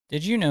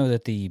Did you know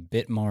that the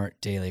Bitmart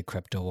Daily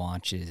Crypto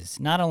Watch is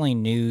not only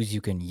news you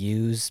can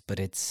use,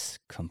 but it's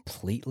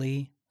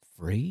completely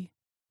free?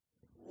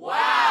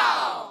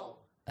 Wow!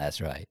 That's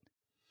right.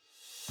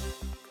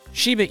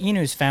 Shiba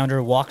Inu's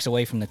founder walks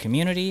away from the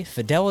community,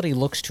 Fidelity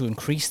looks to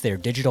increase their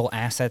digital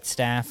asset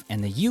staff,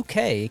 and the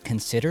UK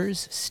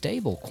considers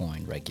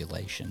stablecoin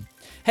regulation.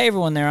 Hey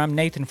everyone there, I'm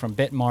Nathan from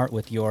Bitmart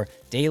with your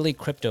Daily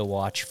Crypto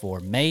Watch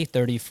for May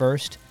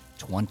 31st,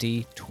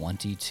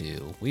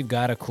 2022. We've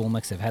got a cool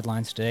mix of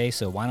headlines today,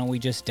 so why don't we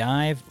just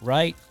dive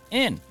right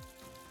in?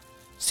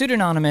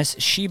 Pseudonymous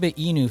Shiba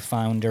Inu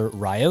founder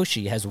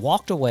Ryoshi has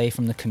walked away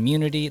from the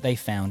community they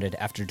founded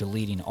after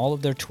deleting all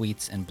of their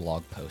tweets and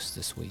blog posts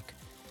this week.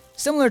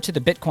 Similar to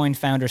the Bitcoin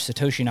founder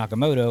Satoshi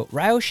Nakamoto,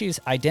 Ryoshi's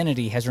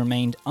identity has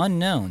remained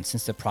unknown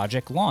since the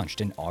project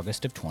launched in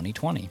August of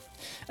 2020.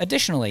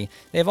 Additionally,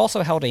 they have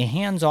also held a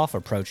hands-off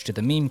approach to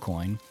the meme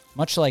coin,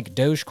 much like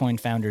Dogecoin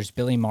founders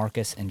Billy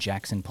Marcus and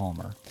Jackson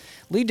Palmer.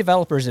 Lead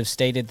developers have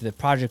stated that the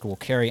project will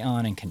carry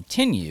on and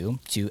continue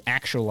to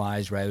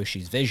actualize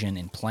Ryoshi's vision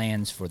and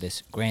plans for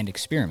this grand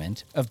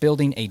experiment of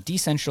building a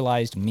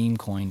decentralized meme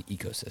coin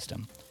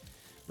ecosystem.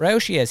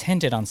 Ryoshi has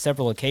hinted on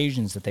several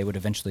occasions that they would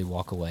eventually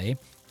walk away,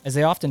 as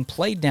they often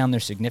played down their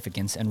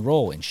significance and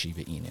role in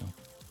Shiba Inu.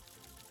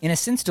 In a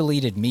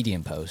since-deleted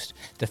Medium post,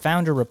 the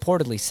founder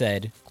reportedly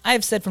said, "I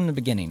have said from the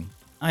beginning,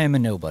 I am a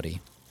nobody.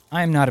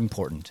 I am not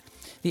important.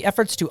 The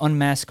efforts to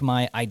unmask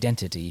my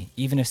identity,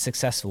 even if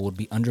successful, would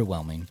be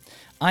underwhelming.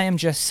 I am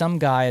just some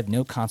guy of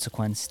no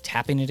consequence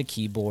tapping at a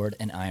keyboard,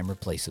 and I am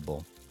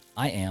replaceable.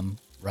 I am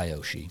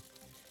Ryoshi."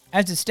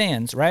 As it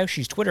stands,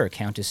 Ryoshi's Twitter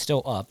account is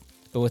still up,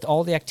 but with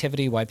all the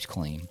activity wiped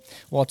clean,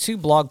 while 2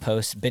 blog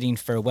posts bidding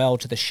farewell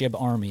to the SHIB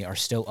army are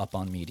still up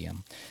on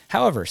Medium.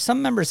 However,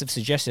 some members have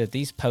suggested that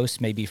these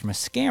posts may be from a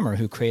scammer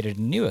who created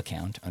a new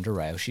account under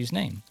Ryoshi's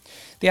name.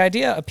 The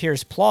idea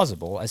appears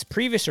plausible, as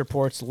previous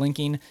reports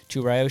linking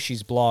to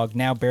Ryoshi's blog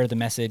now bear the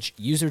message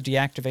 "user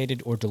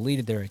deactivated or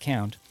deleted their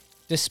account,"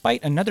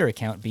 despite another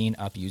account being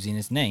up using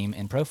his name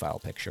and profile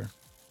picture.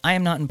 "I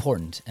am not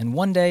important, and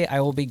one day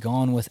I will be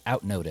gone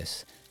without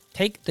notice.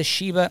 Take the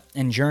Shiba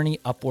and journey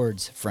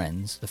upwards,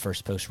 friends," the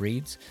first post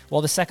reads,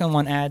 while the second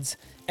one adds,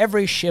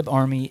 "Every SHIB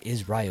army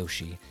is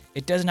Ryoshi.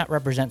 It does not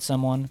represent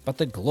someone, but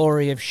the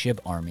glory of SHIB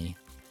army."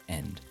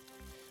 End.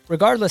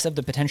 Regardless of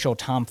the potential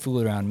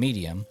tomfoolery around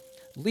Medium,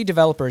 lead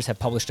developers have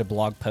published a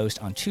blog post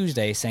on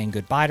Tuesday saying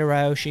goodbye to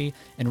Ryoshi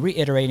and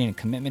reiterating a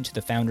commitment to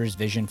the founder's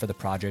vision for the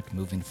project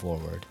moving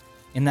forward.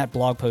 In that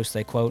blog post,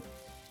 they quote,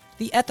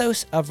 "The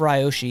ethos of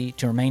Ryoshi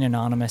to remain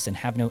anonymous and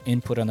have no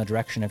input on the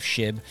direction of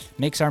SHIB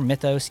makes our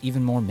mythos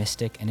even more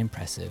mystic and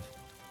impressive.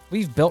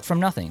 We've built from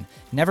nothing,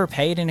 never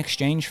paid in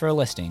exchange for a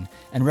listing,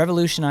 and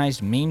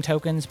revolutionized meme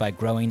tokens by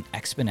growing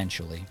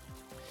exponentially.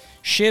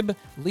 SHIB,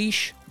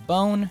 leash,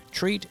 bone,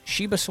 treat,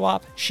 Shiba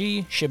swap,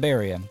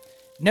 Shibaria.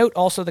 Note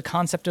also the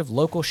concept of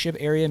local SHIB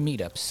area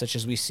meetups, such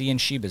as we see in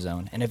Shiba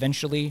Zone, and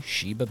eventually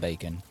Shiba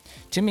Bacon.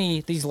 To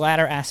me, these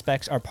latter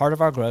aspects are part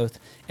of our growth,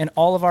 and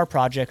all of our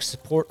projects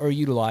support or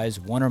utilize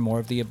one or more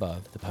of the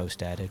above," the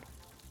post added.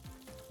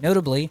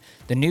 Notably,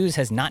 the news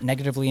has not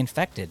negatively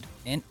impacted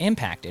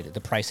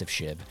the price of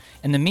SHIB,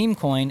 and the meme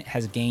coin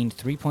has gained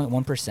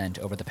 3.1%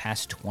 over the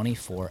past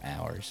 24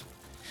 hours.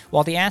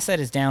 While the asset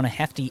is down a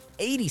hefty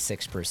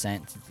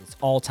 86% since its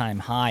all-time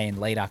high in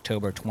late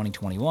October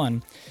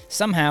 2021,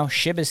 somehow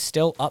SHIB is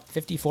still up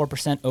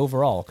 54%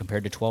 overall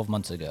compared to 12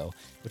 months ago,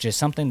 which is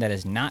something that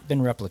has not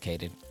been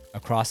replicated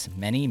across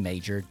many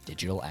major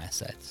digital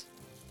assets.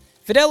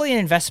 Fidelity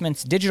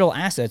Investments' digital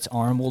assets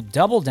arm will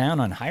double down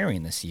on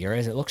hiring this year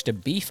as it looks to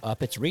beef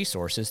up its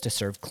resources to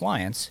serve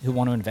clients who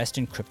want to invest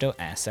in crypto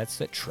assets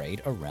that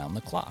trade around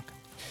the clock.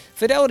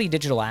 Fidelity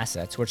Digital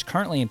Assets, which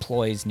currently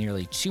employs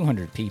nearly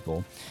 200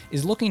 people,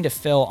 is looking to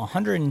fill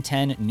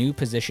 110 new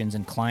positions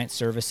in client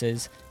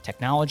services,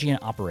 technology,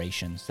 and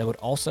operations that would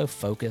also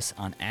focus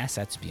on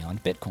assets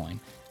beyond Bitcoin,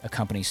 a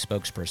company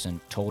spokesperson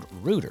told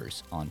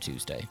Reuters on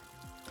Tuesday.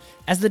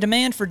 As the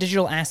demand for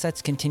digital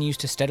assets continues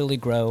to steadily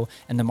grow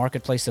and the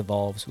marketplace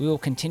evolves, we will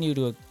continue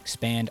to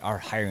expand our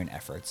hiring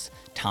efforts,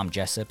 Tom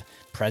Jessup,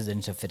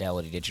 president of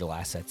Fidelity Digital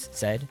Assets,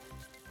 said.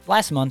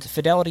 Last month,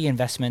 Fidelity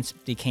Investments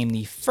became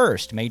the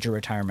first major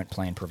retirement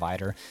plan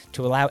provider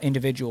to allow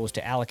individuals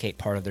to allocate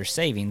part of their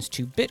savings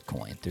to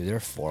Bitcoin through their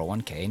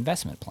 401k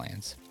investment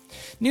plans.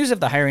 News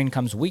of the hiring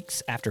comes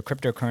weeks after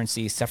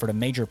cryptocurrencies suffered a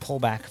major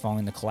pullback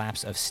following the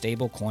collapse of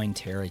stablecoin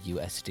Terra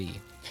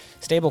USD.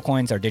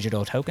 Stablecoins are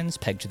digital tokens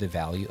pegged to the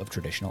value of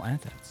traditional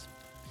assets.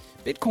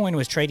 Bitcoin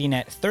was trading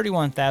at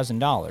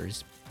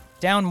 $31,000,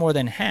 down more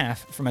than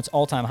half from its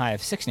all-time high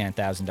of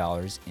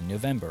 $69,000 in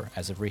November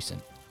as of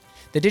recent.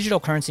 The digital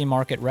currency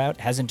market rout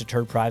hasn't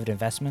deterred private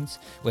investments,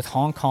 with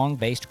Hong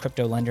Kong-based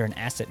crypto lender and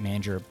asset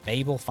manager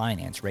Babel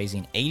Finance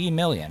raising $80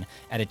 million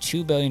at a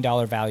 $2 billion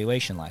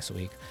valuation last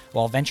week,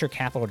 while venture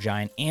capital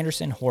giant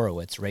Anderson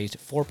Horowitz raised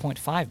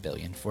 $4.5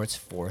 billion for its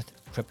 4th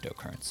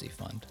cryptocurrency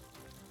fund.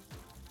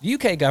 The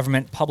UK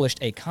government published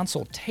a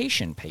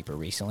consultation paper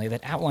recently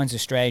that outlines a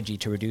strategy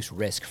to reduce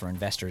risk for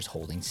investors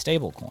holding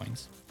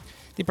stablecoins.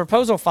 The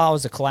proposal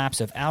follows the collapse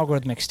of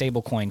algorithmic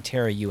stablecoin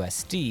Terra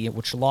USD,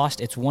 which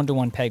lost its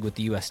one-to-one peg with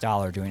the US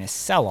dollar during a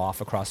sell-off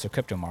across the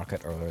crypto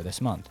market earlier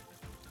this month.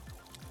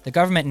 The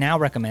government now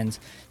recommends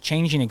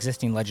changing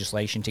existing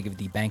legislation to give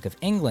the Bank of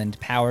England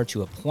power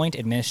to appoint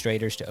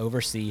administrators to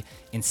oversee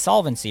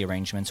insolvency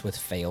arrangements with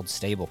failed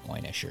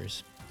stablecoin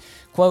issuers.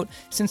 Quote,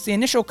 since the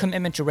initial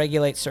commitment to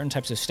regulate certain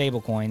types of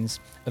stablecoins,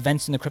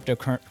 events in the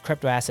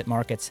crypto asset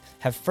markets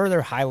have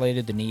further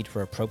highlighted the need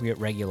for appropriate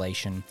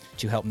regulation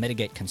to help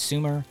mitigate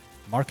consumer,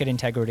 market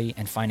integrity,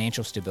 and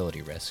financial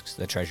stability risks,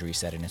 the Treasury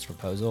said in its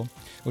proposal,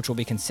 which will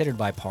be considered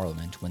by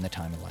Parliament when the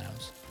time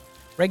allows.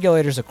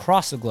 Regulators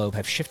across the globe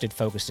have shifted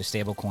focus to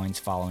stablecoins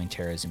following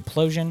Terra's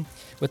implosion,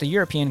 with the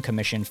European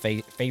Commission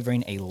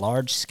favoring a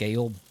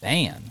large-scale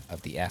ban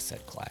of the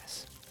asset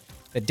class.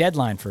 The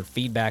deadline for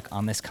feedback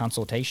on this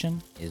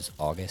consultation is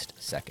August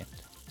 2nd.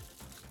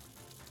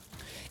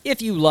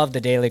 If you love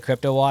the Daily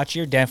Crypto Watch,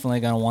 you're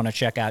definitely going to want to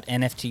check out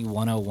NFT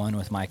 101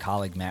 with my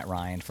colleague Matt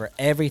Ryan for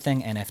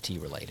everything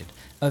NFT related,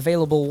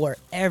 available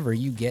wherever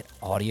you get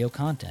audio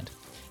content.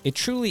 It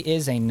truly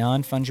is a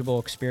non-fungible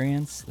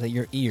experience that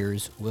your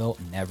ears will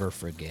never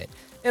forget.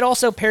 It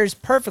also pairs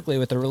perfectly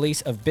with the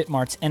release of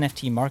Bitmart's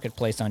NFT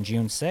marketplace on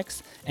June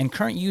 6th, and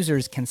current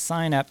users can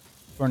sign up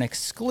for an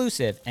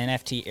exclusive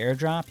NFT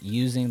airdrop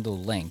using the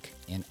link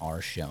in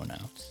our show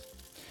notes.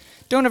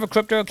 Don't have a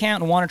crypto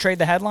account and want to trade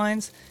the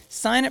headlines?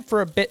 Sign up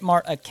for a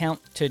Bitmart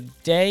account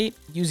today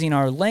using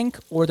our link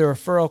or the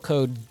referral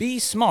code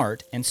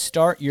BSMART and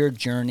start your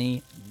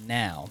journey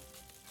now.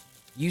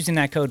 Using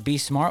that code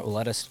BSMART will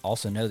let us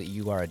also know that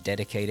you are a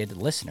dedicated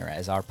listener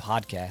as our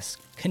podcasts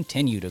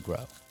continue to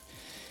grow.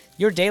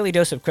 Your daily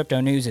dose of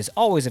crypto news is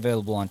always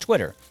available on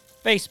Twitter,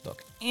 Facebook,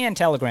 and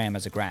Telegram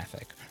as a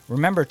graphic.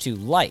 Remember to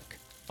like,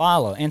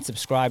 follow, and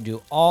subscribe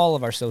to all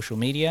of our social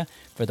media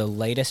for the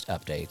latest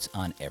updates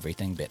on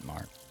everything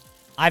Bitmart.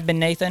 I've been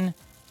Nathan,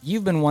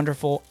 you've been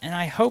wonderful, and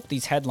I hope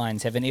these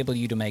headlines have enabled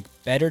you to make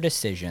better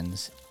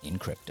decisions in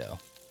crypto.